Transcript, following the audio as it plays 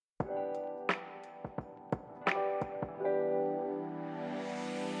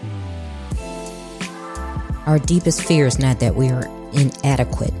Our deepest fear is not that we are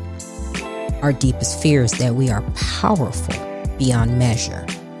inadequate. Our deepest fear is that we are powerful beyond measure.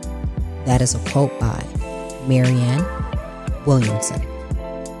 That is a quote by Marianne Williamson.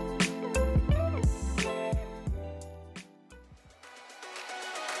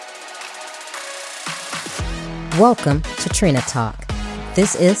 Welcome to Trina Talk.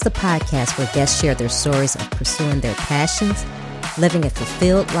 This is the podcast where guests share their stories of pursuing their passions, living a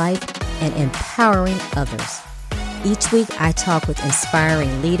fulfilled life, and empowering others. Each week, I talk with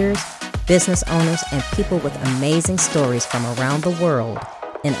inspiring leaders, business owners, and people with amazing stories from around the world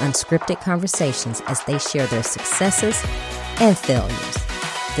in unscripted conversations as they share their successes and failures.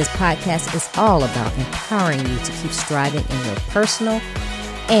 This podcast is all about empowering you to keep striving in your personal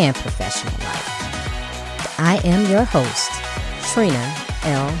and professional life. I am your host, Trina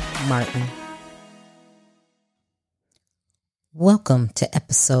L. Martin. Welcome to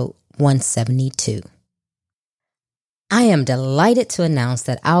episode 172. I am delighted to announce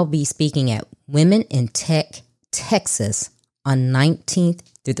that I'll be speaking at Women in Tech, Texas on 19th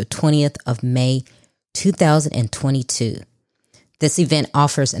through the 20th of May, 2022. This event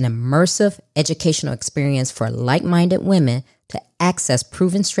offers an immersive educational experience for like-minded women to access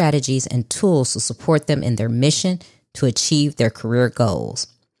proven strategies and tools to support them in their mission to achieve their career goals.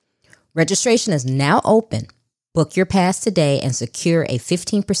 Registration is now open. Book your pass today and secure a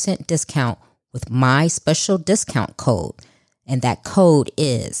 15% discount with my special discount code. And that code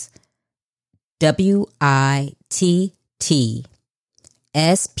is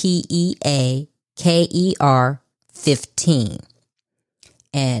WITTSPEAKER15.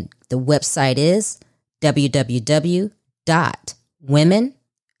 And the website is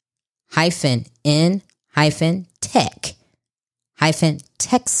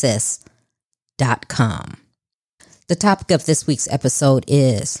The topic of this week's episode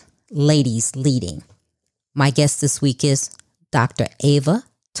is Ladies Leading. My guest this week is Dr. Ava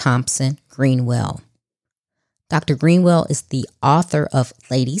Thompson Greenwell. Dr. Greenwell is the author of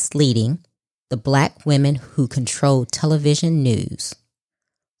Ladies Leading, The Black Women Who Control Television News,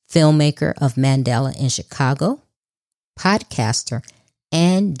 filmmaker of Mandela in Chicago, podcaster,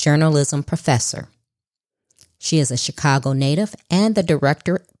 and journalism professor. She is a Chicago native and the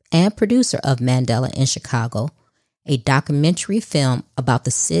director and producer of Mandela in Chicago, a documentary film about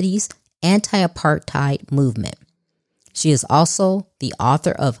the city's anti-apartheid movement. She is also the author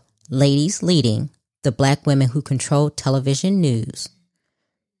of Ladies Leading, The Black Women Who Control Television News.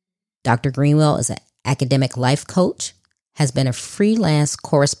 Dr. Greenwell is an academic life coach, has been a freelance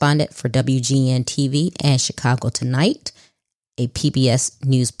correspondent for WGN-TV and Chicago Tonight, a PBS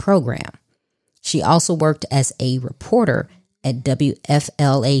news program. She also worked as a reporter at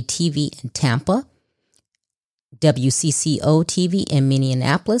WFLA-TV in Tampa, WCCO-TV in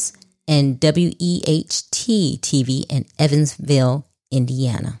Minneapolis, and WEHT-TV in Evansville,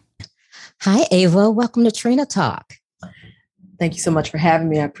 Indiana. Hi, Ava. Welcome to Trina Talk. Thank you so much for having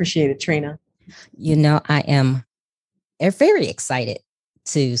me. I appreciate it, Trina. You know, I am very excited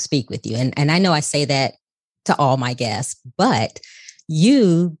to speak with you. And I know I say that to all my guests, but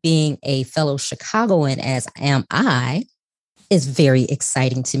you being a fellow Chicagoan, as am I, is very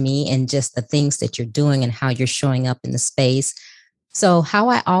exciting to me, and just the things that you're doing and how you're showing up in the space. So how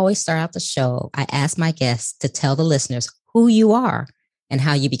I always start out the show, I ask my guests to tell the listeners who you are and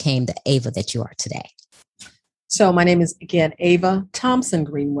how you became the Ava that you are today. So my name is, again, Ava Thompson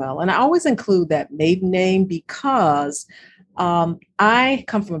Greenwell, and I always include that maiden name because I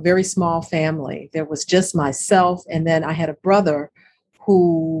come from a very small family. There was just myself, and then I had a brother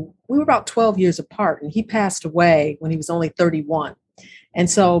who we were about 12 years apart, and he passed away when he was only 31. And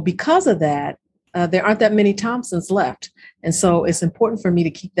so because of that, there aren't that many Thompsons left. And so it's important for me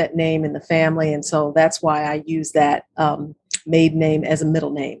to keep that name in the family. And so that's why I use that maiden name as a middle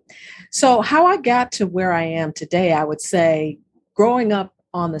name. So how I got to where I am today, I would say growing up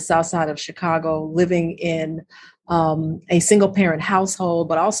on the south side of Chicago, living in a single parent household,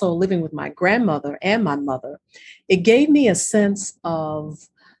 but also living with my grandmother and my mother, it gave me a sense of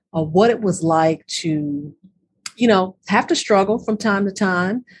what it was like to, have to struggle from time to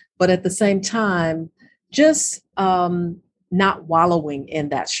time, but at the same time, just not wallowing in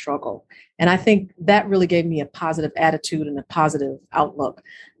that struggle. And I think that really gave me a positive attitude and a positive outlook.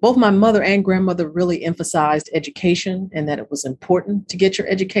 Both my mother and grandmother really emphasized education and that it was important to get your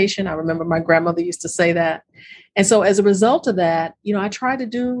education. I remember my grandmother used to say that. And so as a result of that, I tried to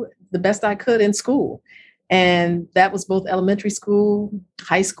do the best I could in school. And that was both elementary school,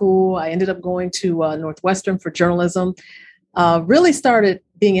 high school. I ended up going to Northwestern for journalism. Really started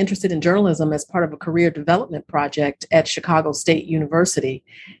being interested in journalism as part of a career development project at Chicago State University.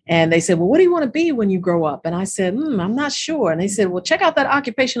 And they said, well, what do you want to be when you grow up? And I said, I'm not sure. And they said, well, check out that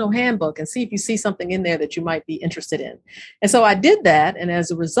occupational handbook and see if you see something in there that you might be interested in. And so I did that. And as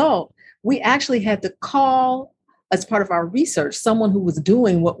a result, we actually had to call, as part of our research, someone who was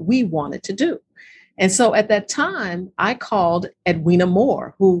doing what we wanted to do. And so at that time, I called Edwina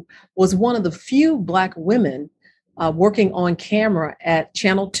Moore, who was one of the few Black women working on camera at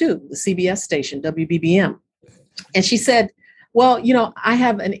Channel 2, the CBS station, WBBM. And she said, well, I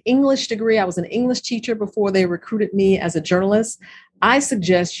have an English degree. I was an English teacher before they recruited me as a journalist. I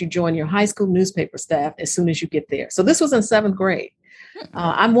suggest you join your high school newspaper staff as soon as you get there. So this was in 7th grade.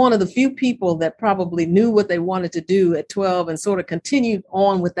 I'm one of the few people that probably knew what they wanted to do at 12 and sort of continued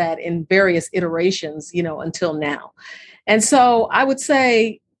on with that in various iterations, until now. And so I would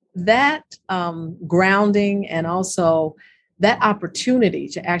say that grounding and also that opportunity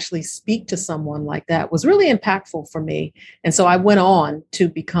to actually speak to someone like that was really impactful for me. And so I went on to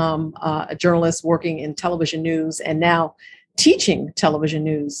become a journalist working in television news and now teaching television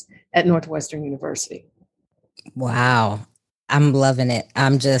news at Northwestern University. Wow. I'm loving it.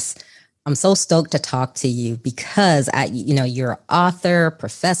 I'm so stoked to talk to you because you're an author,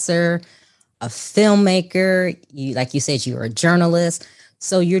 professor, a filmmaker. Like you said, you're a journalist.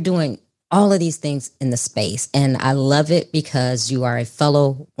 So you're doing all of these things in the space. And I love it because you are a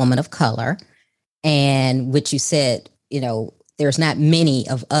fellow woman of color. And what you said, there's not many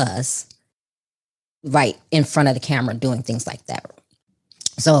of us right in front of the camera doing things like that.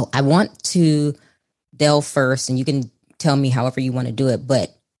 So I want to delve first, and you can tell me however you want to do it,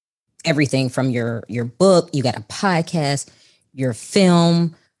 but everything from your book, you got a podcast, your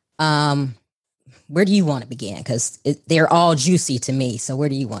film, where do you want to begin? Because they're all juicy to me. So where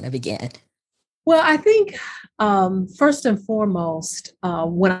do you want to begin? Well, I think first and foremost,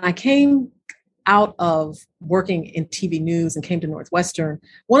 when I came out of working in TV news and came to Northwestern,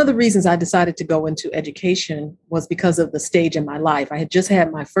 one of the reasons I decided to go into education was because of the stage in my life. I had just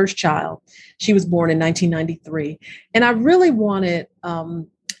had my first child. She was born in 1993. And I really wanted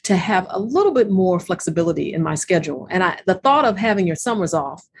to have a little bit more flexibility in my schedule. And the thought of having your summers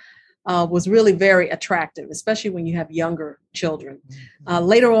off was really very attractive, especially when you have younger children.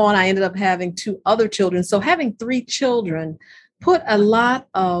 Later on, I ended up having 2 other children. So having 3 children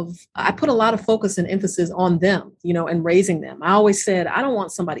I put a lot of focus and emphasis on them, and raising them. I always said, I don't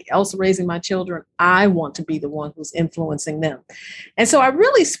want somebody else raising my children. I want to be the one who's influencing them. And so I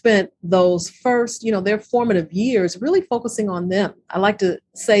really spent those first, their formative years really focusing on them. I like to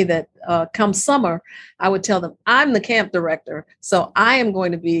say that come summer, I would tell them, I'm the camp director. So I am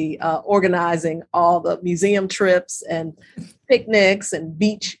going to be organizing all the museum trips and picnics and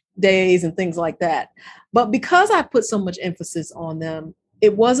beach days and things like that. But because I put so much emphasis on them,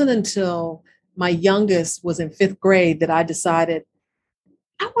 it wasn't until my youngest was in 5th grade that I decided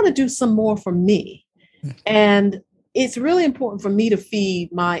I want to do some more for me. And it's really important for me to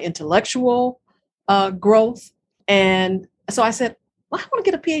feed my intellectual growth. And so I said, well, I want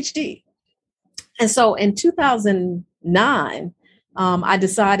to get a PhD. And so in 2009, I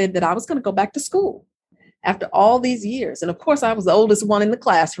decided that I was going to go back to school after all these years. And of course, I was the oldest one in the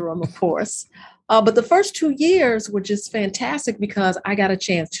classroom, of course. But the first 2 years were just fantastic because I got a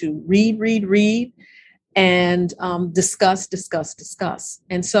chance to read, and discuss.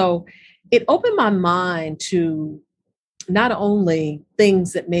 And so it opened my mind to not only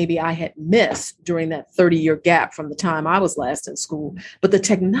things that maybe I had missed during that 30-year gap from the time I was last in school, but the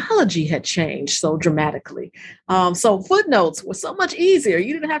technology had changed so dramatically. So footnotes were so much easier.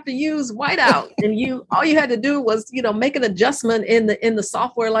 You didn't have to use whiteout, and all you had to do was, make an adjustment in the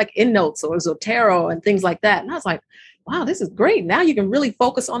software like EndNotes or Zotero and things like that. And I was like, wow, this is great. Now you can really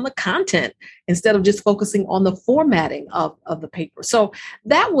focus on the content instead of just focusing on the formatting of the paper. So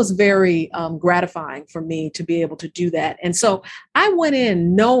that was very gratifying for me to be able to do that. And so I went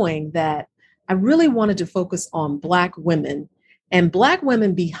in knowing that I really wanted to focus on Black women and Black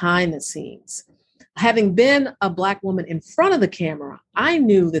women behind the scenes. Having been a Black woman in front of the camera, I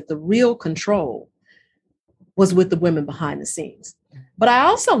knew that the real control was with the women behind the scenes. But I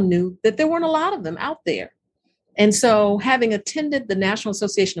also knew that there weren't a lot of them out there. And so having attended the National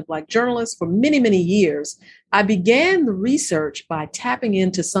Association of Black Journalists for many, many years, I began the research by tapping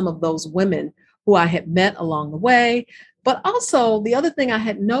into some of those women who I had met along the way. But also the other thing I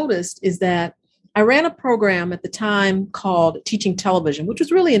had noticed is that I ran a program at the time called Teaching Television, which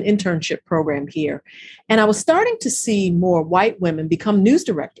was really an internship program here. And I was starting to see more white women become news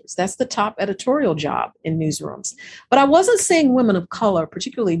directors. That's the top editorial job in newsrooms. But I wasn't seeing women of color,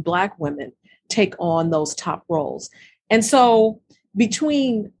 particularly Black women, take on those top roles. And so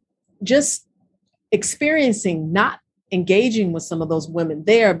between just experiencing not engaging with some of those women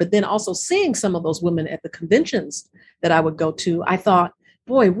there, but then also seeing some of those women at the conventions that I would go to, I thought,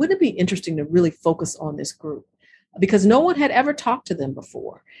 boy, wouldn't it be interesting to really focus on this group? Because no one had ever talked to them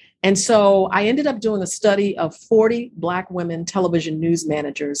before. And so I ended up doing a study of 40 Black women television news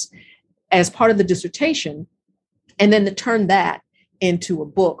managers as part of the dissertation, and then to turn that into a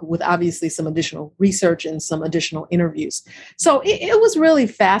book with obviously some additional research and some additional interviews. So it was really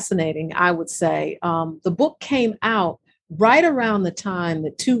fascinating, I would say. The book came out right around the time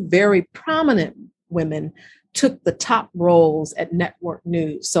that two very prominent women took the top roles at network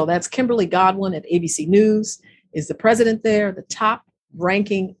news. So that's Kimberly Godwin at ABC News, is the president there, the top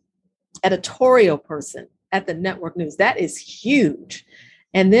ranking editorial person at the network news. That is huge.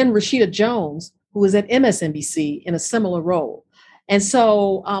 And then Rashida Jones, who is at MSNBC in a similar role. And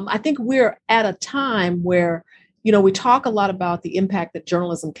so I think we're at a time where, you know, we talk a lot about the impact that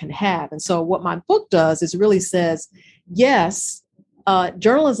journalism can have. And so what my book does is really says, yes,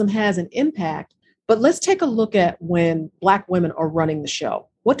 journalism has an impact, but let's take a look at when Black women are running the show.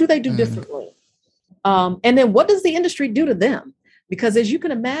 What do they do differently? And then what does the industry do to them? Because as you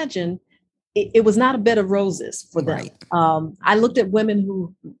can imagine, it was not a bed of roses for them. Right. I looked at women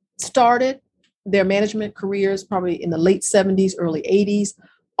who started their management careers probably in the late 70s, early 80s,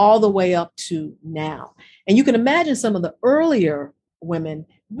 all the way up to now. And you can imagine some of the earlier women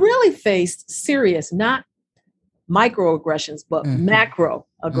really faced serious, not microaggressions, but macro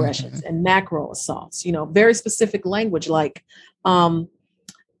aggressions and macro assaults, you know, very specific language like,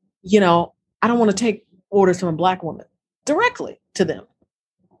 you know, I don't want to take orders from a Black woman directly to them,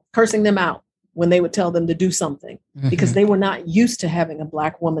 cursing them out when they would tell them to do something because they were not used to having a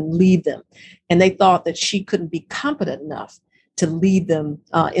Black woman lead them. And they thought that she couldn't be competent enough to lead them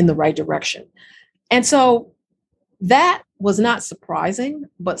in the right direction. And so that was not surprising,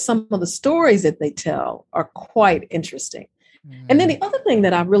 but some of the stories that they tell are quite interesting. And then the other thing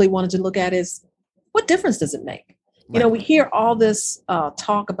that I really wanted to look at is what difference does it make? You know, we hear all this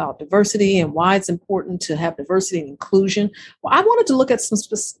talk about diversity and why it's important to have diversity and inclusion. Well, I wanted to look at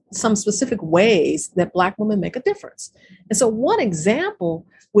some specific ways that Black women make a difference. And so one example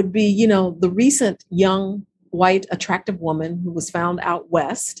would be, you know, the recent young, white, attractive woman who was found out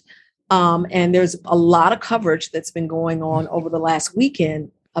west. And there's a lot of coverage that's been going on over the last weekend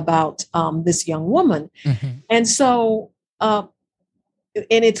about this young woman. And so,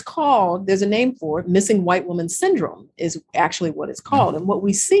 and it's called, there's a name for it, missing white woman syndrome is actually what it's called. And what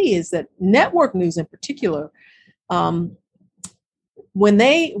we see is that network news in particular, when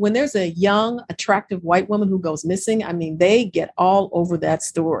there's a young, attractive white woman who goes missing, I mean, they get all over that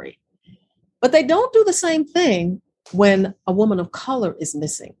story. But they don't do the same thing when a woman of color is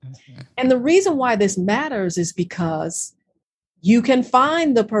missing. And the reason why this matters is because you can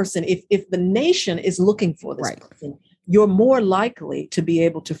find the person, if the nation is looking for this person, you're more likely to be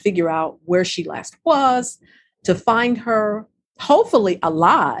able to figure out where she last was, to find her, hopefully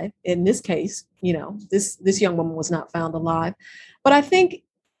alive. In this case, you know, this young woman was not found alive. But I think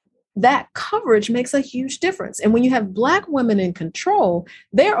that coverage makes a huge difference. And when you have Black women in control,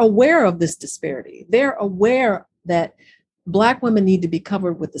 they're aware of this disparity. They're aware that Black women need to be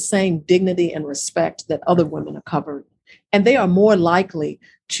covered with the same dignity and respect that other women are covered. And they are more likely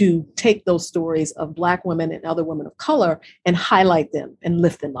to take those stories of Black women and other women of color and highlight them and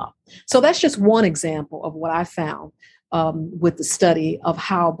lift them up. So that's just one example of what I found with the study of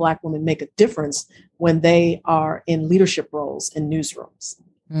how Black women make a difference when they are in leadership roles in newsrooms.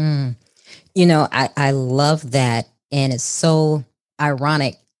 You know, I love that. And it's so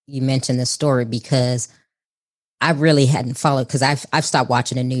ironic you mentioned this story because I really hadn't followed, because I've stopped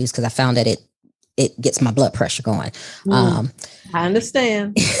watching the news because I found that it gets my blood pressure going. I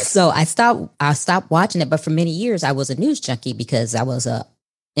understand. So I stopped watching it. But for many years, I was a news junkie because I was a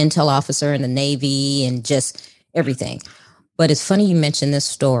intel officer in the Navy and just everything. But it's funny you mentioned this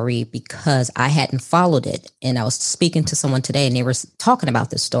story because I hadn't followed it. And I was speaking to someone today and they were talking about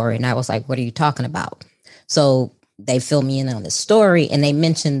this story. And I was like, what are you talking about? So they filled me in on this story and they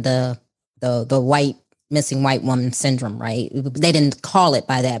mentioned the missing white woman syndrome, right? They didn't call it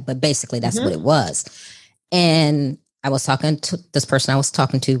by that, but basically that's what it was. And I was talking to this person I was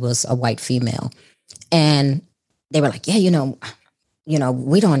talking to was a white female. And they were like, yeah, you know,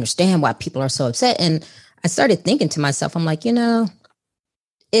 we don't understand why people are so upset. And I started thinking to myself, I'm like, you know,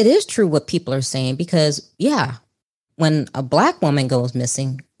 it is true what people are saying because, yeah, when a Black woman goes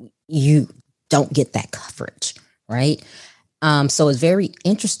missing, you don't get that coverage, right? So it's very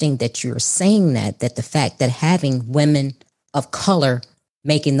interesting that you're saying that the fact that having women of color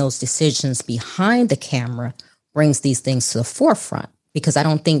making those decisions behind the camera brings these things to the forefront, because I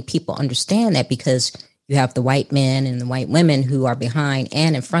don't think people understand that, because you have the white men and the white women who are behind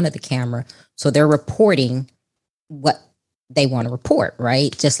and in front of the camera. So they're reporting what they want to report,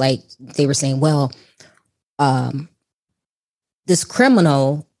 right? Just like they were saying, well, this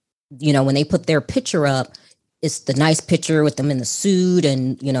criminal, when they put their picture up, it's the nice picture with them in the suit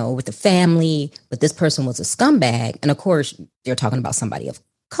and, with the family, but this person was a scumbag. And of course, they're talking about somebody of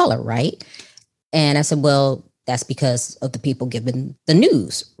color, right? And I said, well, that's because of the people giving the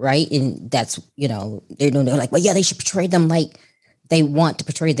news, right? And that's, they're like, well, yeah, they should portray them like they want to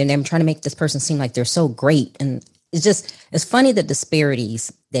portray them. They're trying to make this person seem like they're so great. And it's funny, the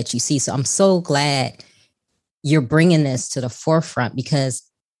disparities that you see. So I'm so glad you're bringing this to the forefront, because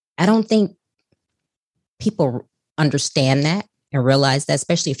I don't think people understand that and realize that,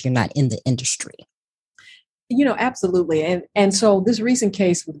 especially if you're not in the industry. Absolutely. And so this recent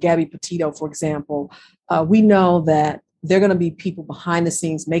case with Gabby Petito, for example, we know that there are going to be people behind the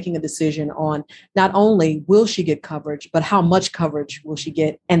scenes making a decision on not only will she get coverage, but how much coverage will she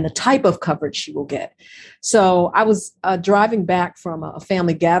get and the type of coverage she will get. So I was driving back from a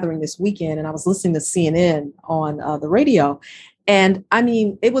family gathering this weekend, and I was listening to CNN on the radio. And I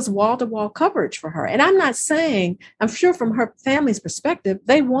mean, it was wall-to-wall coverage for her. And I'm not saying, I'm sure from her family's perspective,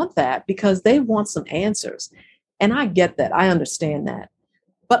 they want that because they want some answers. And I get that. I understand that.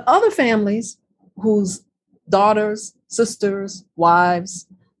 But other families whose daughters, sisters, wives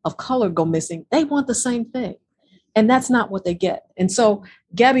of color go missing, they want the same thing. And that's not what they get. And so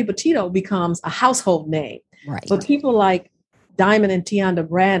Gabby Petito becomes a household name. Right. But people like Diamond and Tianda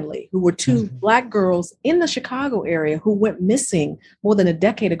Bradley, who were two Black girls in the Chicago area who went missing more than a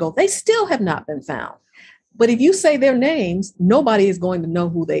decade ago, they still have not been found. But if you say their names, nobody is going to know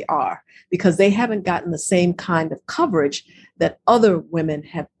who they are, because they haven't gotten the same kind of coverage that other women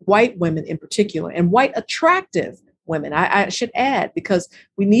have, white women in particular, and white attractive women, I should add, because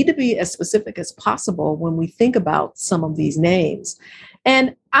we need to be as specific as possible when we think about some of these names.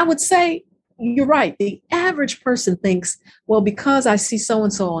 And I would say, you're right. The average person thinks, well, because I see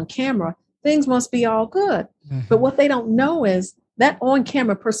so-and-so on camera, things must be all good. Mm-hmm. But what they don't know is that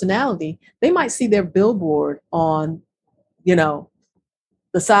on-camera personality, they might see their billboard on,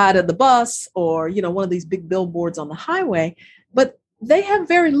 the side of the bus or, one of these big billboards on the highway, but they have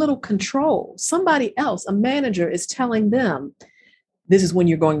very little control. Somebody else, a manager, is telling them, this is when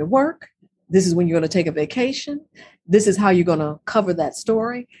you're going to work. This is when you're going to take a vacation. This is how you're going to cover that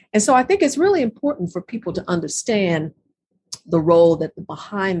story. And so I think it's really important for people to understand the role that the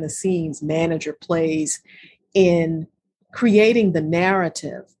behind the scenes manager plays in creating the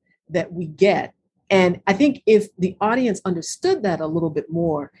narrative that we get. And I think if the audience understood that a little bit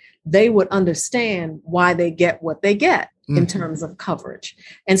more, they would understand why they get what they get in terms of coverage.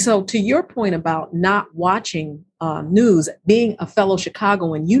 And so to your point about not watching news, being a fellow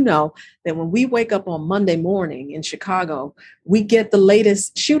Chicagoan, you know that when we wake up on Monday morning in Chicago, we get the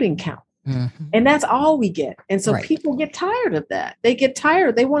latest shooting count. Mm-hmm. And that's all we get. And so people get tired of that. They get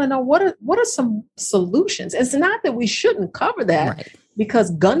tired. They want to know what are some solutions. It's not that we shouldn't cover that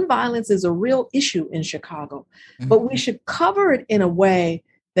because gun violence is a real issue in Chicago, but we should cover it in a way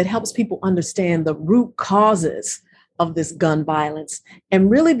that helps people understand the root causes of this gun violence and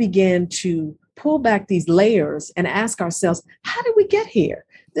really begin to pull back these layers and ask ourselves, how did we get here?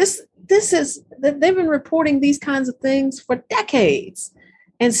 This is that they've been reporting these kinds of things for decades.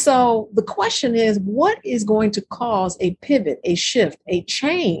 And so the question is, what is going to cause a pivot, a shift, a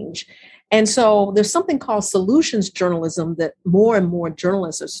change? And so there's something called solutions journalism that more and more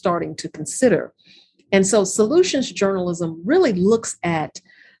journalists are starting to consider. And so solutions journalism really looks at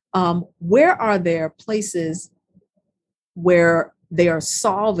where are there places where they are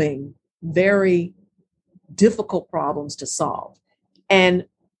solving very difficult problems to solve. And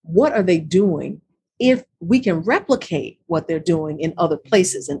what are they doing? If we can replicate what they're doing in other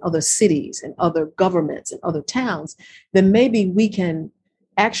places, in other cities, in other governments, in other towns, then maybe we can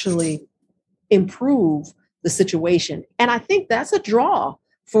actually improve the situation. And I think that's a draw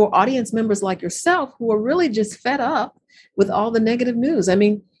for audience members like yourself who are really just fed up with all the negative news. I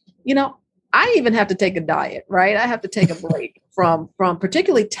mean, I even have to take a diet, right? I have to take a break from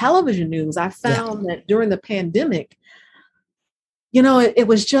particularly television news. I found that during the pandemic, it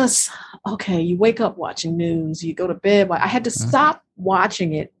was just, okay, you wake up watching news, you go to bed. I had to stop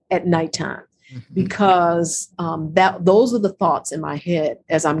watching it at nighttime because those are the thoughts in my head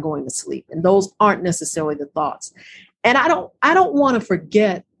as I'm going to sleep. And those aren't necessarily the thoughts. And I don't want to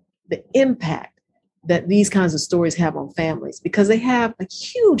forget the impact that these kinds of stories have on families, because they have a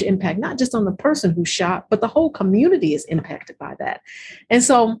huge impact, not just on the person who's shot, but the whole community is impacted by that. And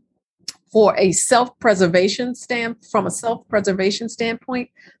so for a self-preservation standpoint,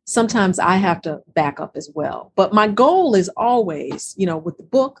 sometimes I have to back up as well. But my goal is always, with the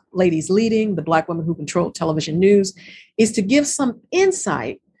book, Ladies Leading, The Black Women Who Control Television News, is to give some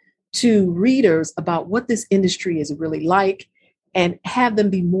insight to readers about what this industry is really like and have them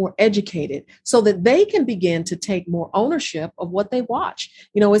be more educated so that they can begin to take more ownership of what they watch.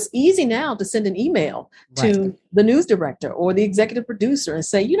 It's easy now to send an email to the news director or the executive producer and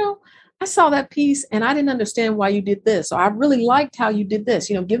say, I saw that piece and I didn't understand why you did this, or I really liked how you did this.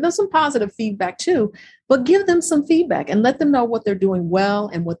 Give them some positive feedback too, but give them some feedback and let them know what they're doing well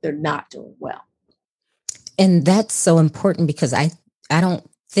and what they're not doing well. And that's so important because I don't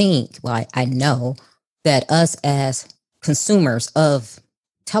think, well, I know that us as consumers of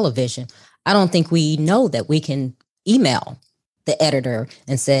television, I don't think we know that we can email the editor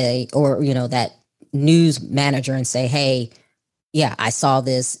and say, or, that news manager and say, hey, yeah, I saw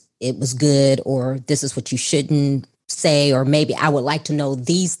this. It was good, or this is what you shouldn't say, or maybe I would like to know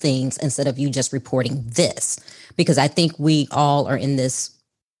these things instead of you just reporting this. Because I think we all are in this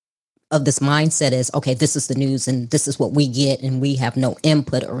mindset is, okay, this is the news and this is what we get, and we have no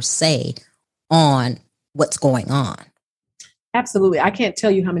input or say on what's going on. Absolutely. I can't tell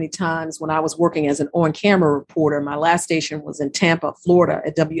you how many times when I was working as an on-camera reporter, my last station was in Tampa, Florida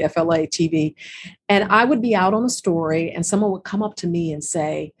at WFLA TV, and I would be out on a story and someone would come up to me and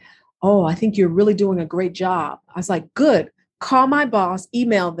say, oh, I think you're really doing a great job. I was like, good, call my boss,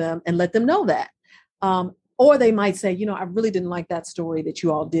 email them and let them know that. Or they might say, I really didn't like that story that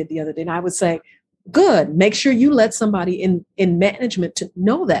you all did the other day. And I would say, good, make sure you let somebody in management to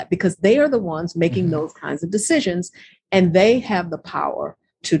know that, because they are the ones making those kinds of decisions and they have the power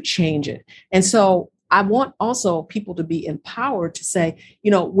to change it. And so I want also people to be empowered to say,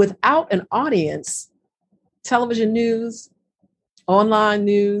 without an audience, television news, online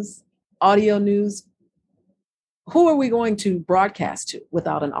news, audio news, who are we going to broadcast to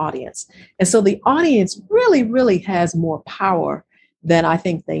without an audience? And so the audience really, really has more power than I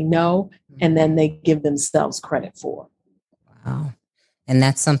think they know, and then they give themselves credit for. Wow. And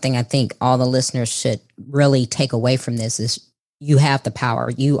that's something I think all the listeners should really take away from this is you have the power.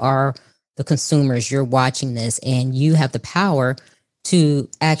 You are the consumers. You're watching this and you have the power to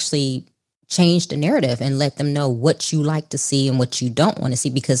actually change the narrative and let them know what you like to see and what you don't want to see,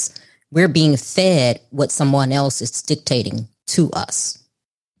 because we're being fed what someone else is dictating to us.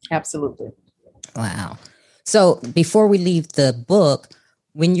 Absolutely. Wow. So before we leave the book,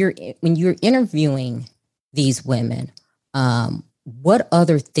 when you're interviewing these women, what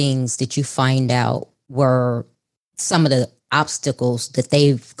other things did you find out were some of the obstacles that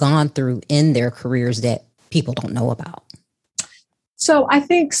they've gone through in their careers that people don't know about? So I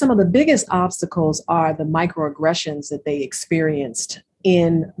think some of the biggest obstacles are the microaggressions that they experienced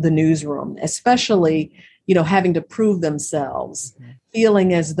in the newsroom, especially, having to prove themselves,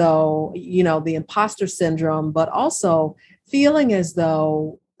 feeling as though, the imposter syndrome, but also feeling as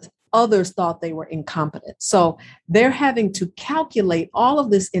though others thought they were incompetent. So they're having to calculate all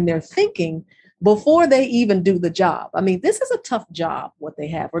of this in their thinking before they even do the job. I mean, this is a tough job, what they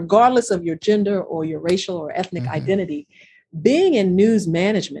have, regardless of your gender or your racial or ethnic identity. Being in news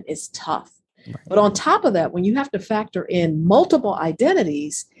management is tough. Right. But on top of that, when you have to factor in multiple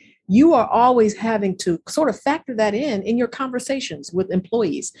identities, you are always having to sort of factor that in your conversations with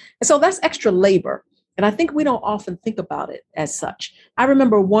employees. And so that's extra labor. And I think we don't often think about it as such. I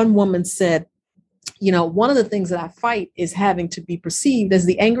remember one woman said, one of the things that I fight is having to be perceived as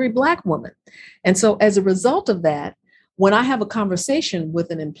the angry Black woman. And so as a result of that, when I have a conversation with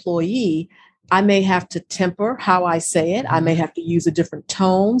an employee, I may have to temper how I say it. I may have to use a different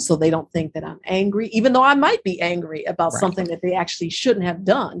tone so they don't think that I'm angry, even though I might be angry about something that they actually shouldn't have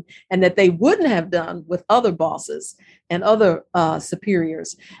done and that they wouldn't have done with other bosses and other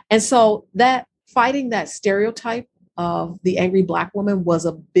superiors. And so that fighting that stereotype of the angry Black woman was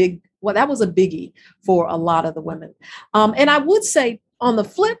that was a biggie for a lot of the women. And I would say on the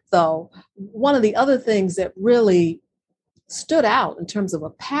flip, though, one of the other things that really stood out in terms of a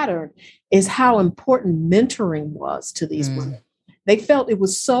pattern is how important mentoring was to these women. They felt it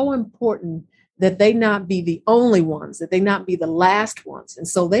was so important that they not be the only ones, that they not be the last ones. And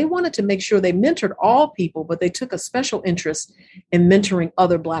so they wanted to make sure they mentored all people, but they took a special interest in mentoring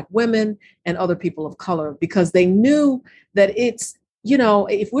other Black women and other people of color, because they knew that it's,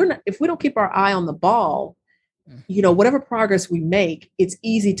 if we don't keep our eye on the ball, whatever progress we make, it's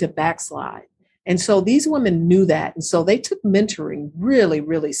easy to backslide. And so these women knew that. And so they took mentoring really,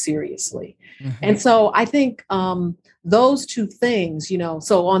 really seriously. And so I think those two things,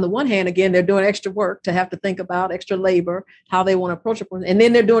 so on the one hand, again, they're doing extra work to have to think about extra labor, how they want to approach it. And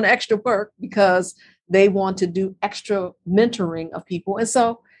then they're doing extra work because they want to do extra mentoring of people. And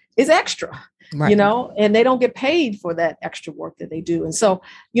so it's extra. Right. And they don't get paid for that extra work that they do. And so,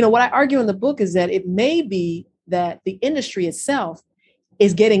 what I argue in the book is that it may be that the industry itself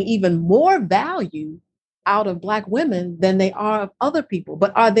is getting even more value out of Black women than they are of other people.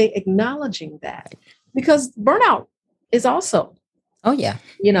 But are they acknowledging that? Because burnout is also,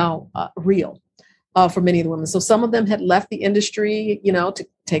 real for many of the women. So some of them had left the industry, to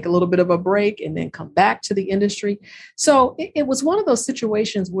take a little bit of a break and then come back to the industry. So it was one of those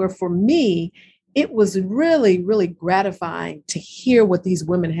situations where for me, it was really, really gratifying to hear what these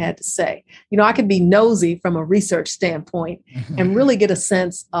women had to say. I could be nosy from a research standpoint and really get a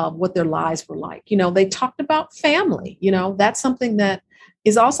sense of what their lives were like. They talked about family. That's something that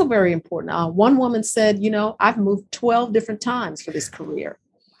is also very important. One woman said, I've moved 12 different times for this career.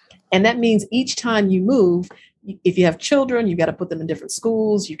 And that means each time you move, if you have children, you got to put them in different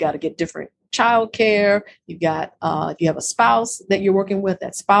schools. You got to get different childcare. You got, if you have a spouse that you're working with,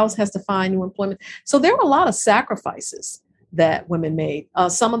 that spouse has to find new employment. So there were a lot of sacrifices that women made.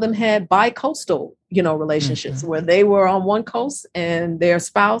 Some of them had bi-coastal, relationships where they were on one coast and their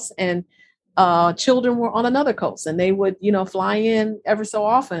spouse and children were on another coast, and they would, fly in ever so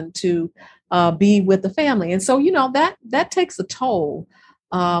often to be with the family. And so, that takes a toll.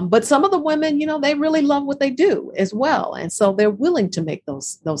 But some of the women, they really love what they do as well. And so they're willing to make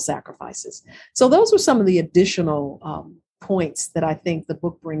those sacrifices. So those were some of the additional points that I think the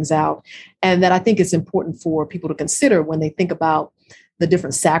book brings out, and that I think it's important for people to consider when they think about the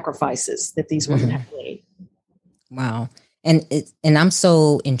different sacrifices that these women have made. Wow. And I'm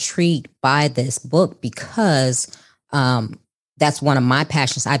so intrigued by this book because that's one of my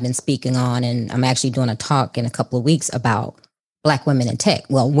passions I've been speaking on. And I'm actually doing a talk in a couple of weeks about Black women in tech,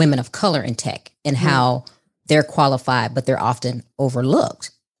 women of color in tech, and how they're qualified, but they're often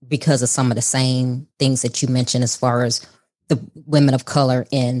overlooked because of some of the same things that you mentioned as far as the women of color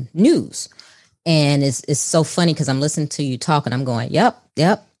in news. And it's so funny because I'm listening to you talk and I'm going, yep,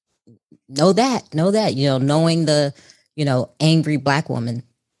 know that, knowing the, angry Black woman,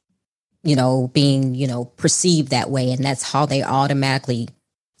 being, perceived that way. And that's how they automatically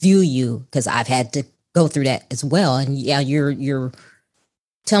view you, because I've had to go through that as well. And you're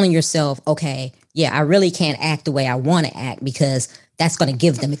telling yourself, okay, I really can't act the way I want to act because that's going to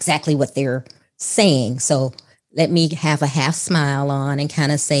give them exactly what they're saying. So let me have a half smile on and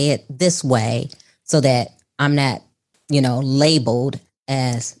kind of say it this way so that I'm not, labeled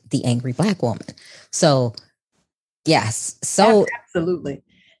as the angry Black woman. So yes. So absolutely.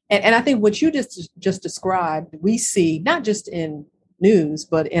 And I think what you just described, we see not just in news,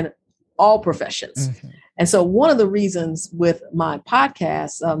 but in all professions. And so one of the reasons with my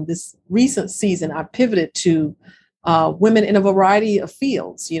podcast, this recent season, I pivoted to women in a variety of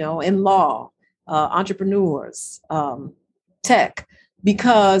fields, in law, entrepreneurs, tech,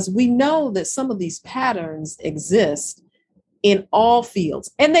 because we know that some of these patterns exist in all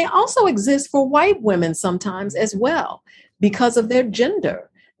fields. And they also exist for white women sometimes as well because of their gender.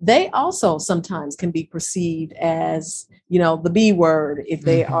 They also sometimes can be perceived as, the B word if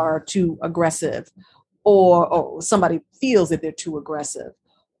they are too aggressive, or somebody feels that they're too aggressive,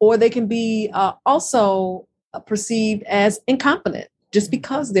 or they can be also perceived as incompetent just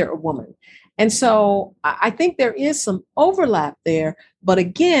because they're a woman. And so I think there is some overlap there. But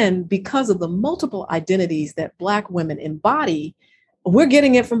again, because of the multiple identities that Black women embody, we're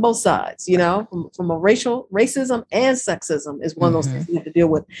getting it from both sides, from a racism and sexism is one of those things we have to deal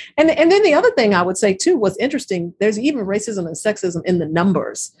with. And then the other thing I would say too, what's interesting, there's even racism and sexism in the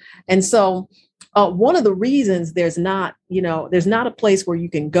numbers. And so one of the reasons there's not a place where you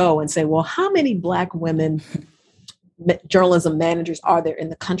can go and say, well, how many Black women journalism managers are there in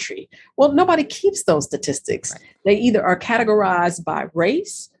the country? Well, nobody keeps those statistics. Right. They either are categorized by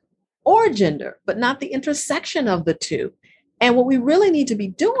race or gender, but not the intersection of the two. And what we really need to be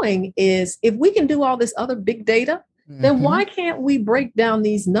doing is, if we can do all this other big data, then why can't we break down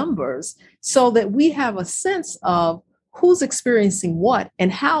these numbers so that we have a sense of who's experiencing what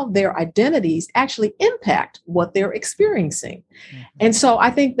and how their identities actually impact what they're experiencing? And so I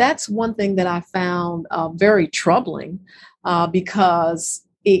think that's one thing that I found very troubling because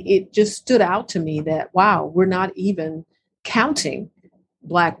it just stood out to me that, wow, we're not even counting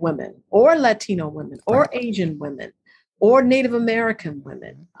Black women or Latino women or Asian women or Native American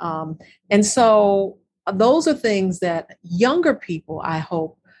women. And so those are things that younger people, I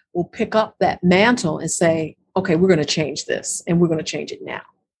hope, will pick up that mantle and say, okay, we're going to change this and we're going to change it now.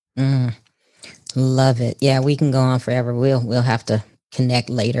 Mm, love it. Yeah, we can go on forever. We'll have to connect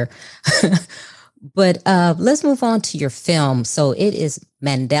later. But let's move on to your film. So it is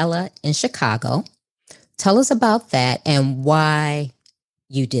Mandela in Chicago. Tell us about that and why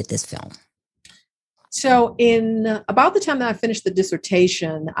you did this film. So in about the time that I finished the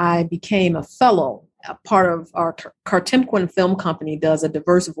dissertation, I became a fellow. A part of our Cartimquin Film Company does a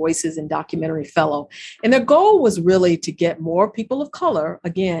Diverse Voices in Documentary Fellow. And their goal was really to get more people of color,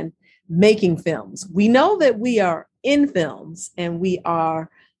 again, making films. We know that we are in films and we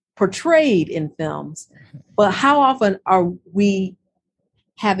are portrayed in films, but how often are we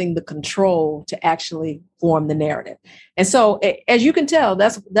having the control to actually form the narrative? And so, as you can tell,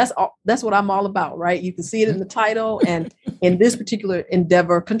 that's what I'm all about, right? You can see it in the title, and in this particular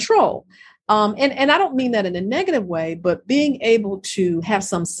endeavor, control. And I don't mean that in a negative way, but being able to have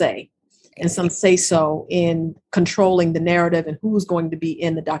some say and some say so in controlling the narrative and who's going to be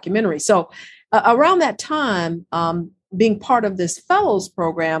in the documentary. So around that time, being part of this fellows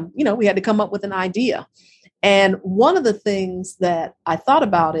program, we had to come up with an idea. And one of the things that I thought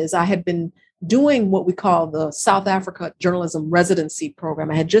about is I had been doing what we call the South Africa Journalism Residency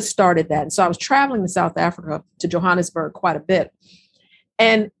Program. I had just started that. And so I was traveling to South Africa, to Johannesburg, quite a bit.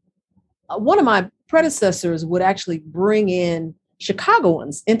 And one of my predecessors would actually bring in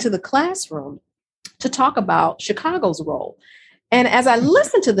Chicagoans into the classroom to talk about Chicago's role. And as I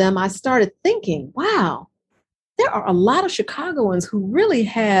listened to them, I started thinking, wow, there are a lot of Chicagoans who really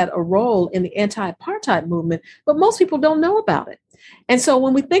had a role in the anti-apartheid movement, but most people don't know about it. And so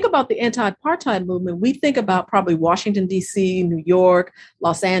when we think about the anti-apartheid movement, we think about probably Washington, D.C., New York,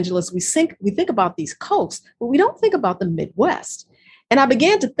 Los Angeles. We think about these coasts, but we don't think about the Midwest. And I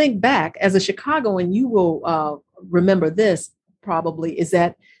began to think back as a Chicagoan, you will remember this probably, is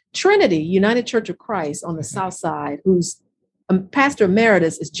that Trinity United Church of Christ on the South Side, whose pastor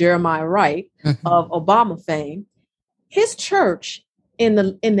emeritus is Jeremiah Wright of Obama fame. His church in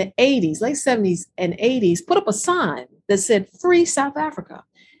the 80s, late 70s and 80s, put up a sign that said "Free South Africa."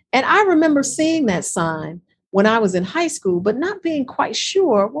 And I remember seeing that sign when I was in high school, but not being quite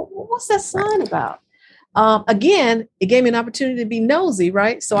sure, what's that sign about? Again, it gave me an opportunity to be nosy,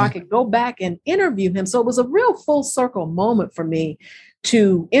 right? So I could go back and interview him. So it was a real full circle moment for me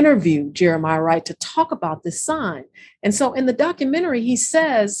to interview Jeremiah Wright to talk about this sign. And so in the documentary, he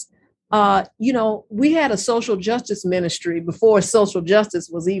says, we had a social justice ministry before social justice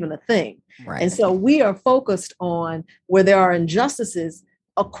was even a thing. Right. And so we are focused on where there are injustices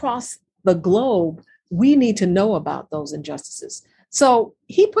across the globe. We need to know about those injustices. So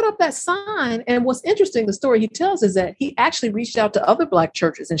he put up that sign. And what's interesting, the story he tells is that he actually reached out to other Black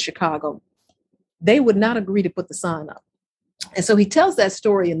churches in Chicago. They would not agree to put the sign up. And so he tells that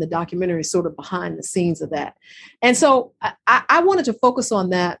story in the documentary, sort of behind the scenes of that. And so I wanted to focus on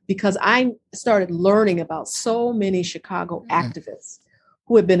that because I started learning about so many Chicago activists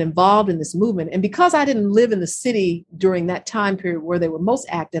who had been involved in this movement. And because I didn't live in the city during that time period where they were most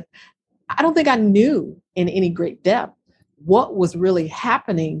active, I don't think I knew in any great depth what was really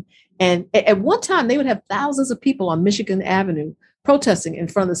happening. And at one time, they would have thousands of people on Michigan Avenue protesting in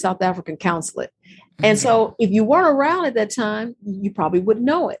front of the South African consulate. And so if you weren't around at that time, you probably wouldn't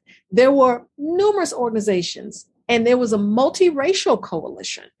know it. There were numerous organizations and there was a multiracial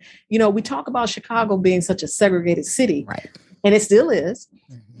coalition. We talk about Chicago being such a segregated city, right? And it still is.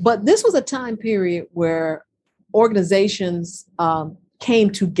 But this was a time period where organizations came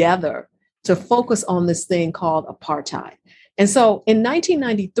together to focus on this thing called apartheid. And so in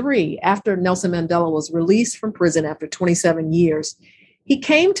 1993, after Nelson Mandela was released from prison after 27 years, he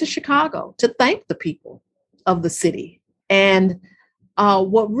came to Chicago to thank the people of the city. And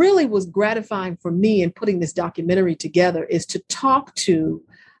what really was gratifying for me in putting this documentary together is to talk to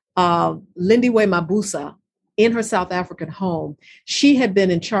Lindiwe Mabuza in her South African home. She had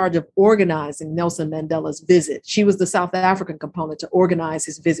been in charge of organizing Nelson Mandela's visit. She was the South African component to organize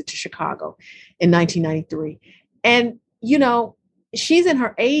his visit to Chicago in 1993. And, she's in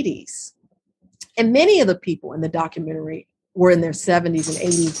her 80s. And many of the people in the documentary were in their 70s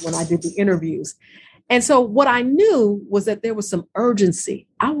and 80s when I did the interviews. And so what I knew was that there was some urgency.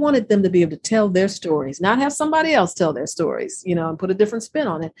 I wanted them to be able to tell their stories, not have somebody else tell their stories, and put a different spin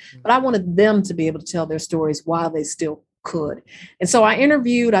on it. But I wanted them to be able to tell their stories while they still could. And so I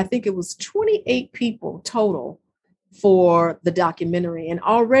interviewed, I think it was 28 people total for the documentary. And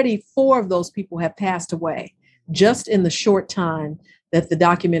already 4 of those people have passed away just in the short time that the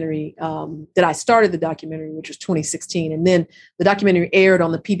documentary, that I started the documentary, which was 2016. And then the documentary aired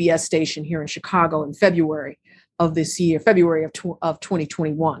on the PBS station here in Chicago in February of this year, February of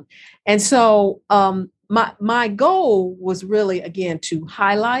 2021. And so my goal was really, again, to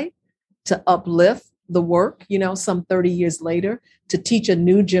highlight, to uplift the work, some 30 years later, to teach a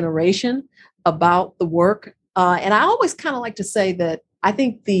new generation about the work. And I always kind of like to say that I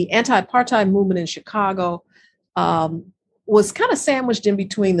think the anti-apartheid movement in Chicago was kind of sandwiched in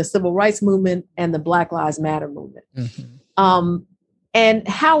between the civil rights movement and the Black Lives Matter movement. Mm-hmm. And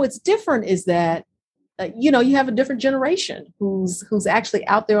how it's different is that, you have a different generation who's actually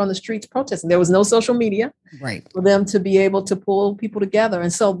out there on the streets protesting. There was no social media for them to be able to pull people together.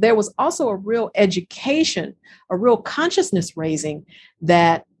 And so there was also a real education, a real consciousness raising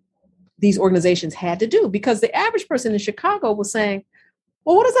that these organizations had to do, because the average person in Chicago was saying,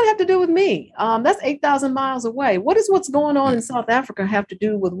 well, what does that have to do with me? That's 8,000 miles away. What does what's going on in South Africa have to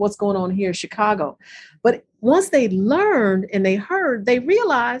do with what's going on here in Chicago? But once they learned and they heard, they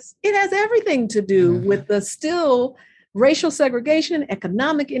realized it has everything to do with the still racial segregation,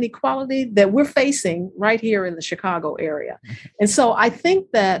 economic inequality that we're facing right here in the Chicago area. And so I think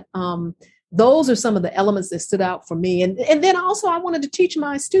that those are some of the elements that stood out for me. And then also I wanted to teach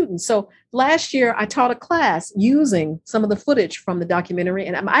my students. So last year I taught a class using some of the footage from the documentary.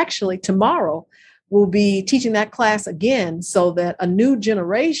 And I'm actually tomorrow will be teaching that class again so that a new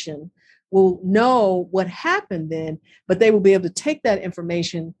generation will know what happened then, but they will be able to take that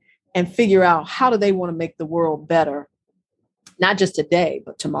information and figure out how do they want to make the world better, not just today,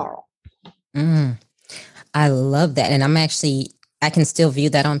 but tomorrow. I love that. And I can still view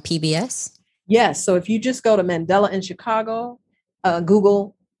that on PBS. Yes. So if you just go to Mandela in Chicago,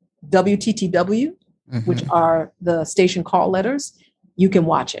 Google WTTW, which are the station call letters, you can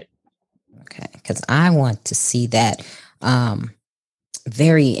watch it. Okay. Because I want to see that.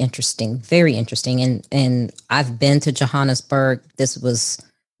 Very interesting. Very interesting. And I've been to Johannesburg. This was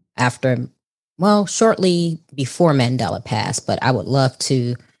shortly before Mandela passed, but I would love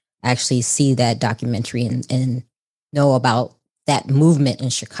to actually see that documentary and know about that movement in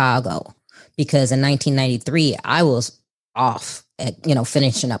Chicago, because in 1993, I was off at,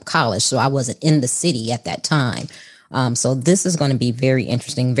 finishing up college. So I wasn't in the city at that time. So this is going to be very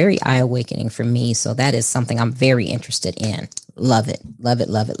interesting, very eye-awakening for me. So that is something I'm very interested in. Love it. Love it.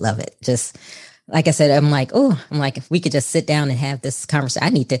 Love it. Love it. Just like I said, I'm like, if we could just sit down and have this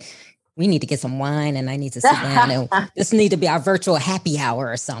conversation, we need to get some wine and I need to sit down and this need to be our virtual happy hour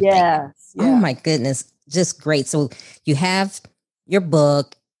or something. Yes. Yeah. Oh my goodness. Just great. So you have your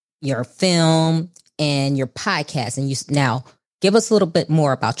book, your film, and your podcast. And now give us a little bit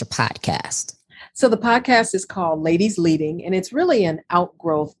more about your podcast. So the podcast is called Ladies Leading, and it's really an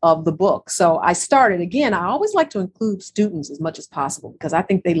outgrowth of the book. So I always like to include students as much as possible because I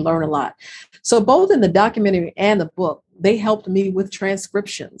think they learn a lot. So both in the documentary and the book, they helped me with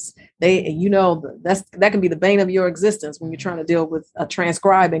transcriptions. That can be the bane of your existence when you're trying to deal with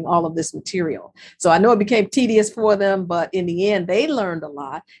transcribing all of this material. So I know it became tedious for them, but in the end, they learned a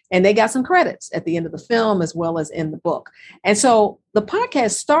lot and they got some credits at the end of the film as well as in the book. And so the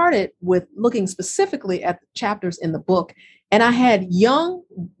podcast started with looking specifically at the chapters in the book. And I had young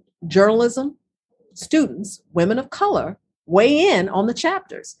journalism students, women of color, weigh in on the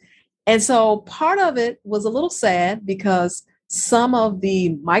chapters. And so part of it was a little sad because some of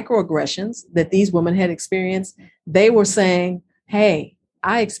the microaggressions that these women had experienced, they were saying, hey,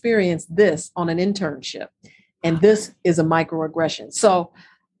 I experienced this on an internship and this is a microaggression. So,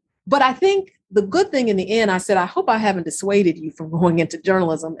 but I think the good thing in the end, I said, I hope I haven't dissuaded you from going into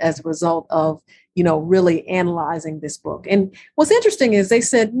journalism as a result of, really analyzing this book. And what's interesting is they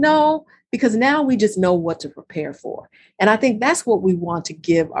said, no, because now we just know what to prepare for. And I think that's what we want to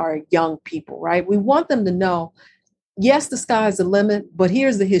give our young people, right? We want them to know, yes, the sky's the limit, but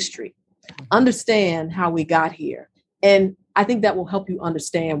here's the history. Understand how we got here. And I think that will help you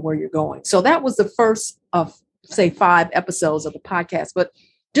understand where you're going. So that was the first of, say, 5 episodes of the podcast. But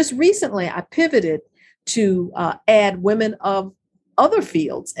just recently, I pivoted to add women of other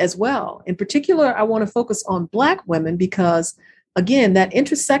fields as well. In particular, I want to focus on Black women because, again, that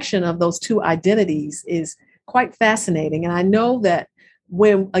intersection of those two identities is quite fascinating. And I know that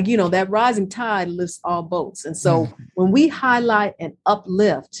when, that rising tide lifts all boats. And so when we highlight and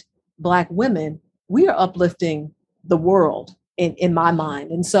uplift Black women, we are uplifting the world in my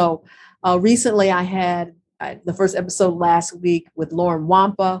mind. And so recently I had the first episode last week with Lauren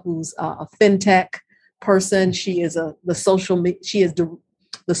Wampa, who's a fintech person. She is the social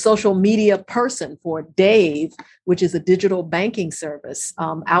media person for Dave, which is a digital banking service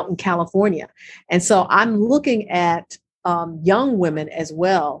out in California. And so I'm looking at young women as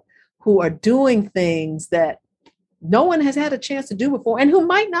well who are doing things that no one has had a chance to do before and who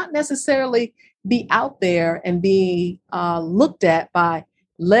might not necessarily be out there and be looked at by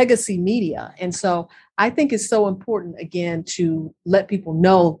legacy media. And so I think it's so important, again, to let people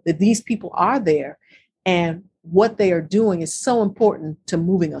know that these people are there and what they are doing is so important to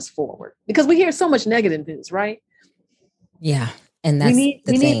moving us forward, because we hear so much negative news, right? Yeah. And that's we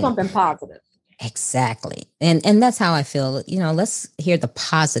need something positive. Exactly. And that's how I feel. Let's hear the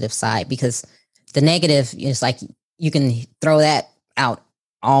positive side, because the negative is like you can throw that out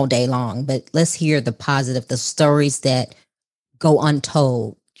all day long, but let's hear the positive, the stories that go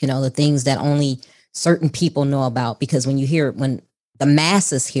untold, the things that only certain people know about. Because when the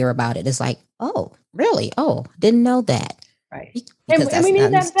masses hear about it, it's like, oh, really? Oh, didn't know that. Right. And we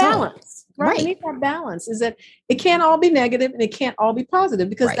need that balance, right? We need that balance, is that it can't all be negative and it can't all be positive,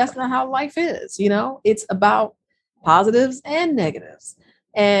 because that's not how life is. It's about positives and negatives.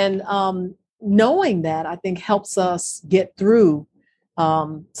 And knowing that, I think, helps us get through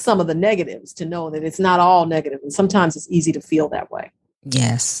some of the negatives, to know that it's not all negative. And sometimes it's easy to feel that way.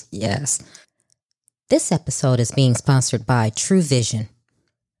 Yes, yes. This episode is being sponsored by True Vision.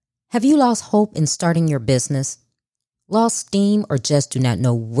 Have you lost hope in starting your business? Lost steam, or just do not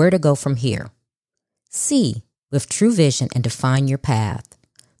know where to go from here? See with True Vision and define your path.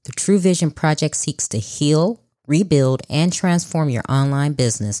 The True Vision Project seeks to heal, rebuild, and transform your online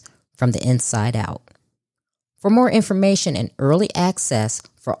business from the inside out. For more information and early access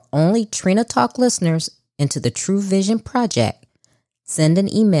for only Trina Talk listeners into the True Vision Project, send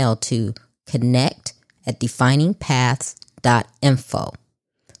an email to connect@definingpaths.info.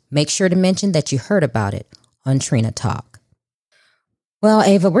 Make sure to mention that you heard about it on Trina Talk. Well,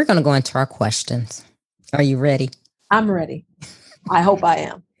 Ava, we're going to go into our questions. Are you ready? I'm ready. I hope I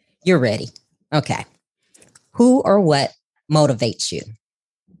am. You're ready. Okay. Who or what motivates you?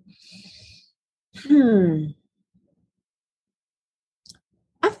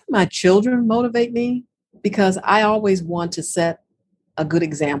 I think my children motivate me, because I always want to set a good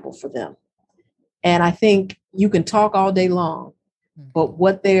example for them. And I think you can talk all day long, but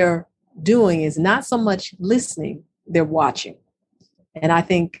what they're doing is not so much listening, they're watching. And I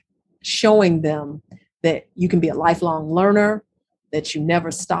think showing them that you can be a lifelong learner, that you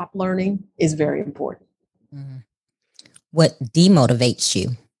never stop learning, is very important. Mm-hmm. What demotivates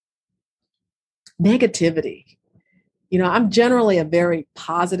you? Negativity. I'm generally a very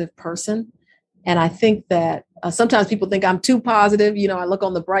positive person. And I think that sometimes people think I'm too positive. I look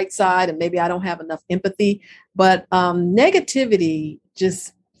on the bright side and maybe I don't have enough empathy. But negativity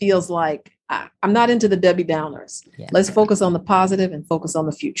just feels like I'm not into the Debbie Downers. Yeah. Let's focus on the positive and focus on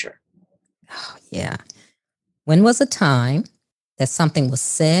the future. Oh, yeah. When was a time that something was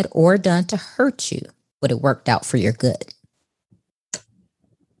said or done to hurt you, but it worked out for your good?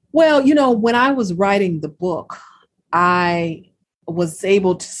 Well, when I was writing the book, I was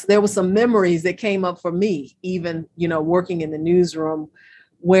able to, there were some memories that came up for me, even, working in the newsroom,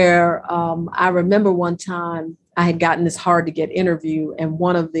 where I remember one time I had gotten this hard to get interview, and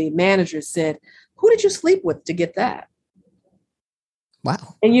one of the managers said, "Who did you sleep with to get that?"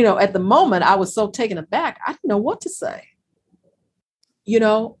 Wow. And, at the moment I was so taken aback, I didn't know what to say,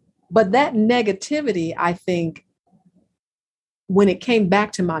 but that negativity, I think, when it came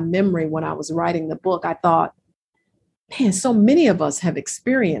back to my memory when I was writing the book, I thought, man, so many of us have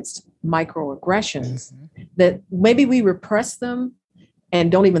experienced microaggressions that maybe we repress them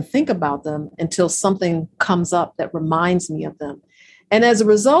and don't even think about them until something comes up that reminds me of them. And as a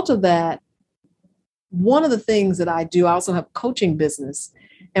result of that, one of the things that I do, I also have a coaching business.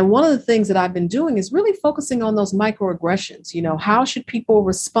 And one of the things that I've been doing is really focusing on those microaggressions. How should people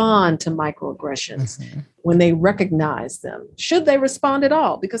respond to microaggressions when they recognize them? Should they respond at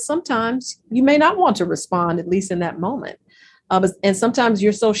all? Because sometimes you may not want to respond, at least in that moment. And sometimes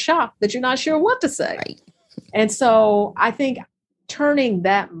you're so shocked that you're not sure what to say. Right. And so I think turning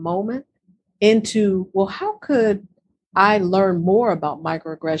that moment into, well, how could I learn more about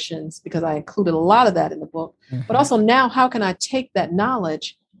microaggressions, because I included a lot of that in the book, but also now how can I take that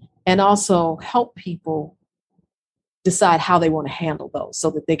knowledge and also help people decide how they want to handle those so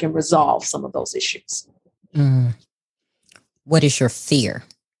that they can resolve some of those issues. What is your fear?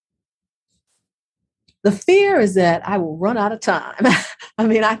 The fear is that I will run out of time. I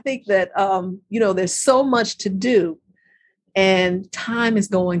mean, I think that, there's so much to do and time is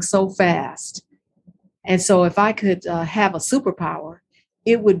going so fast. And so if I could have a superpower,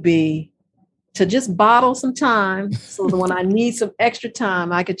 it would be to just bottle some time so that when I need some extra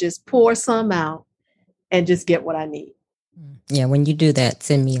time, I could just pour some out and just get what I need. Yeah, when you do that,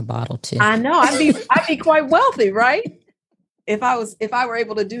 send me a bottle too. I know, I'd be quite wealthy, right? If I were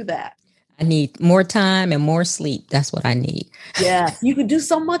able to do that. I need more time and more sleep. That's what I need. Yeah, you can do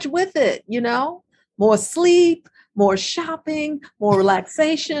so much with it, more sleep, more shopping, more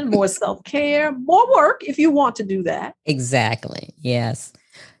relaxation, more self-care, more work if you want to do that. Exactly. Yes.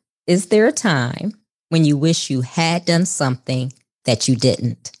 Is there a time when you wish you had done something that you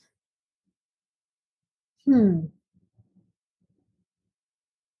didn't? Hmm.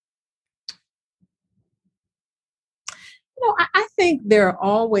 I think there are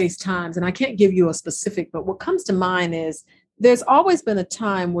always times, and I can't give you a specific, but what comes to mind is there's always been a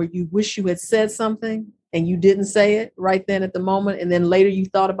time where you wish you had said something and you didn't say it right then at the moment. And then later you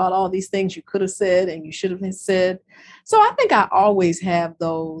thought about all these things you could have said and you should have said. So I think I always have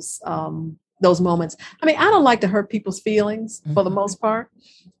those moments. I mean, I don't like to hurt people's feelings for the most part.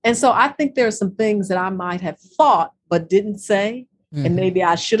 And so I think there are some things that I might have thought but didn't say, and maybe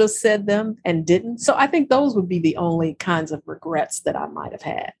I should have said them and didn't. So I think those would be the only kinds of regrets that I might have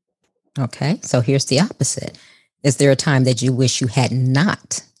had. Okay. So here's the opposite. Is there a time that you wish you had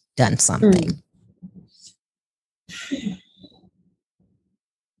not done something?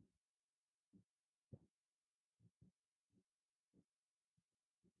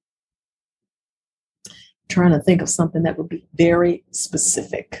 Trying to think of something that would be very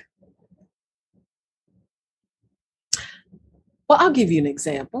specific. Well, I'll give you an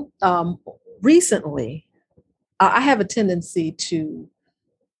example. Recently, I have a tendency to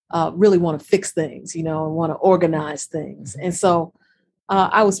really want to fix things, and want to organize things. And so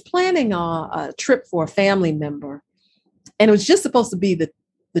I was planning a trip for a family member, and it was just supposed to be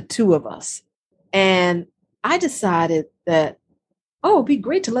the two of us. And I decided that, oh, it'd be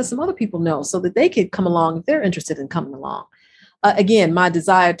great to let some other people know so that they could come along if they're interested in coming along. Again, my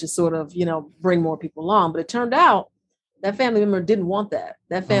desire to sort of, bring more people along, but it turned out that family member didn't want that.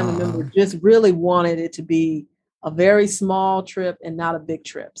 That family member just really wanted it to be a very small trip and not a big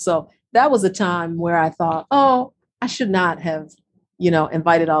trip. So that was a time where I thought, oh, I should not have,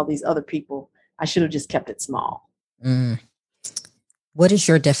 invited all these other people. I should have just kept it small. What is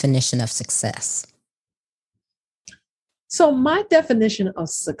your definition of success? So my definition of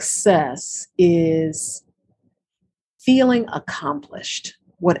success is feeling accomplished,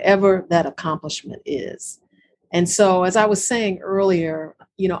 whatever that accomplishment is. And so, as I was saying earlier,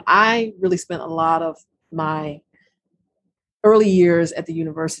 I really spent a lot of my early years at the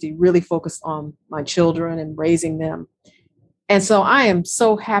university really focused on my children and raising them. And so I am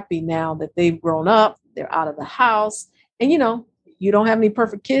so happy now that they've grown up, they're out of the house. And, you don't have any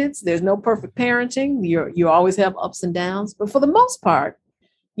perfect kids. There's no perfect parenting. You always have ups and downs. But for the most part,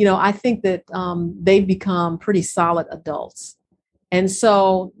 I think that they've become pretty solid adults. And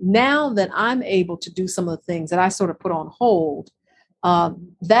so now that I'm able to do some of the things that I sort of put on hold,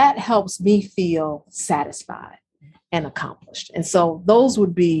 that helps me feel satisfied and accomplished. And so those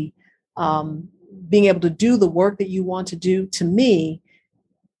would be being able to do the work that you want to do. To me,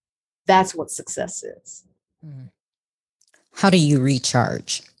 that's what success is. How do you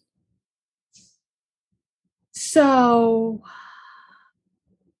recharge? So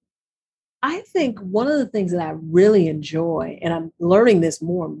I think one of the things that I really enjoy, and I'm learning this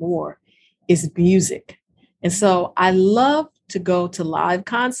more and more, is music. And so I love to go to live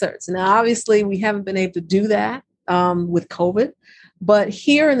concerts. Now, obviously, we haven't been able to do that with COVID, but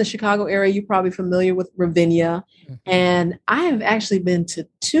here in the Chicago area, you're probably familiar with Ravinia. And I have actually been to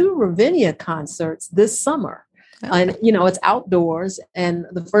 2 Ravinia concerts this summer. And, it's outdoors. And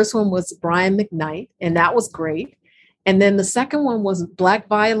the first one was Brian McKnight, and that was great. And then the second one was Black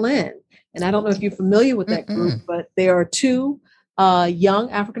Violin. And I don't know if you're familiar with that group, but there are 2 young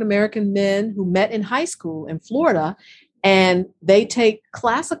African-American men who met in high school in Florida, and they take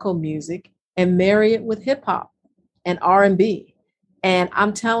classical music and marry it with hip hop and R&B. And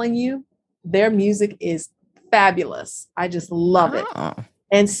I'm telling you, their music is fabulous. I just love it.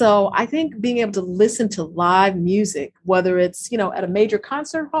 And so I think being able to listen to live music, whether it's, at a major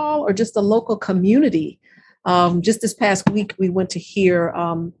concert hall or just a local community. Just this past week, we went to hear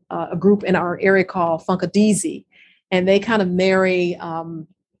a group in our area called Funkadisi, and they kind of marry,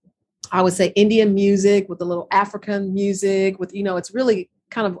 I would say, Indian music with a little African music with, it's really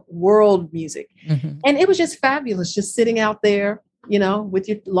kind of world music. And it was just fabulous, just sitting out there, with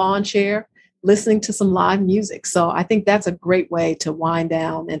your lawn chair, listening to some live music. So I think that's a great way to wind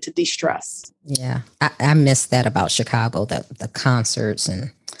down and to de-stress. Yeah, I miss that about Chicago, the concerts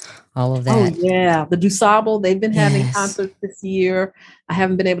and all of that. Oh, yeah. The DuSable, they've been having concerts this year. I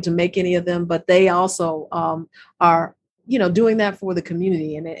haven't been able to make any of them, but they also are, doing that for the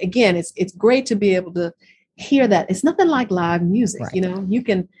community. And again, it's great to be able to hear that. It's nothing like live music. Right. You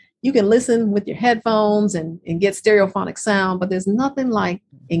can you can listen with your headphones and get stereophonic sound, but there's nothing like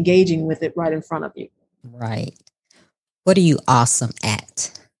engaging with it right in front of you. Right. What are you awesome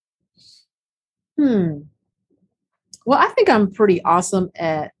at? Well, I think I'm pretty awesome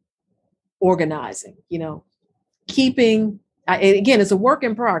at organizing, keeping, again, it's a work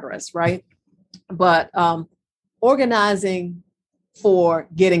in progress, right? But organizing for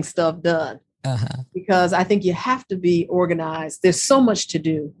getting stuff done. Because I think you have to be organized. There's so much to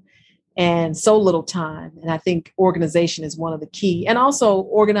do and so little time. And I think organization is one of the key. And also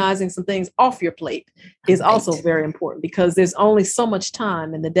organizing some things off your plate is also very important because there's only so much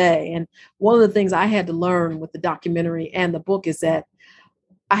time in the day. And one of the things I had to learn with the documentary and the book is that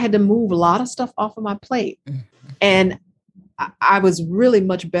I had to move a lot of stuff off of my plate. And I was really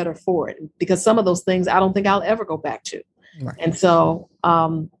much better for it because some of those things I don't think I'll ever go back to. Right. And so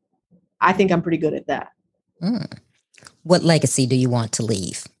I think I'm pretty good at that. What legacy do you want to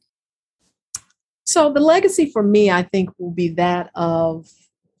leave? So the legacy for me, I think, will be that of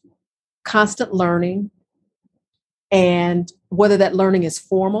constant learning. And whether that learning is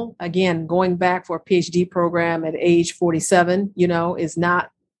formal, again, going back for a PhD program at age 47, is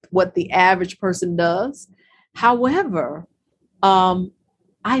not what the average person does. However,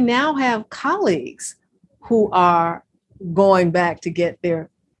 I now have colleagues who are going back to get their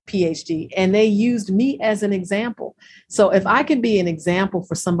PhD, and they used me as an example. So if I can be an example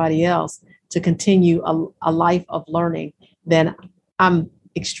for somebody else to continue a life of learning, then I'm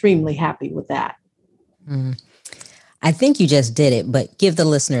extremely happy with that. I think you just did it, but give the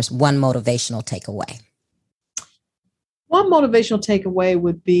listeners one motivational takeaway. One motivational takeaway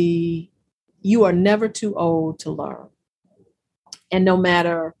would be you are never too old to learn. And no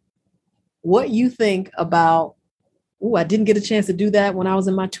matter what you think about, I didn't get a chance to do that when I was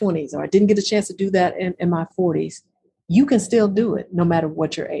in my 20s, or I didn't get a chance to do that in my 40s, you can still do it no matter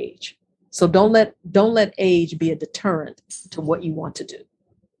what your age. So don't let age be a deterrent to what you want to do.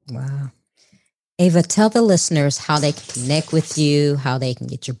 Wow. Ava, tell the listeners how they can connect with you, how they can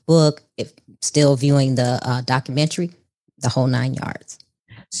get your book, if still viewing the documentary, the whole 9 yards.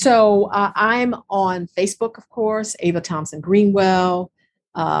 So I'm on Facebook, of course, Ava Thompson Greenwell,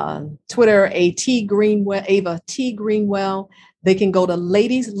 Twitter, Ava T. Greenwell. They can go to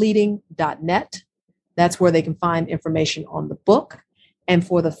ladiesleading.net. That's where they can find information on the book. And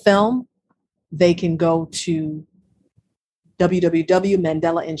for the film, they can go to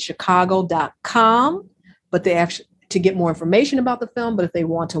www.mandelainchicago.com. But they actually, to get more information about the film, but if they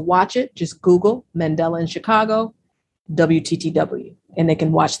want to watch it, just Google Mandela in Chicago, WTTW, and they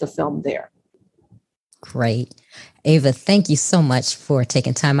can watch the film there. Great. Ava, thank you so much for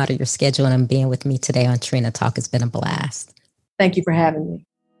taking time out of your schedule and being with me today on Trina Talk. It's been a blast. Thank you for having me.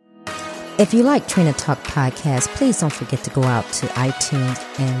 If you like Trina Talk podcast, please don't forget to go out to iTunes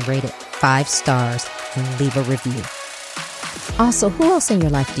and rate it 5 stars and leave a review. Also, who else in your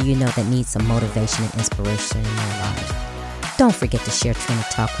life do you know that needs some motivation and inspiration in their lives? Don't forget to share Trina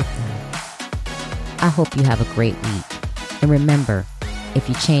Talk with them. I hope you have a great week. And remember, if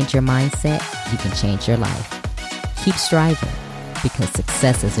you change your mindset, you can change your life. Keep striving because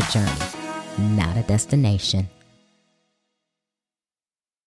success is a journey, not a destination.